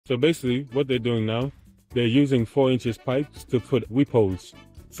So basically what they're doing now, they're using 4-inch pipes to put weep holes.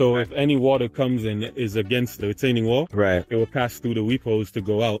 So if any water comes and is against the retaining wall, Right. it will pass through the weep holes to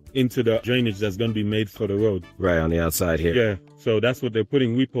go out into the drainage that's going to be made for the road. Right, on the outside here. Yeah, so that's what they're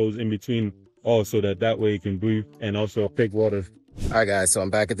putting weep holes in between all so that way you can breathe and also take water. All right, guys, so I'm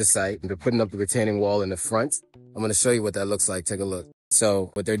back at the site. They're putting up the retaining wall in the front. I'm going to show you what that looks like. Take a look.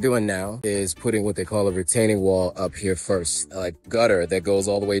 So what they're doing now is putting what they call a retaining wall up here first, like gutter that goes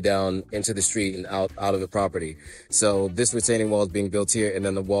all the way down into the street and out of the property. So this retaining wall is being built here, and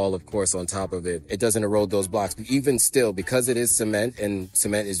then the wall, of course, on top of it. It doesn't erode those blocks. But even still, because it is cement, and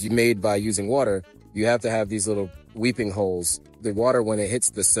cement is made by using water, you have to have these little weeping holes. The water, when it hits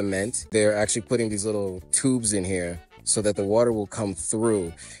the cement, they're actually putting these little tubes in here so that the water will come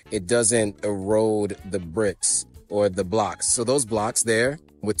through. It doesn't erode the bricks or the blocks. So those blocks there,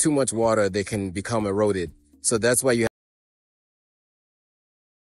 with too much water, they can become eroded. So that's why you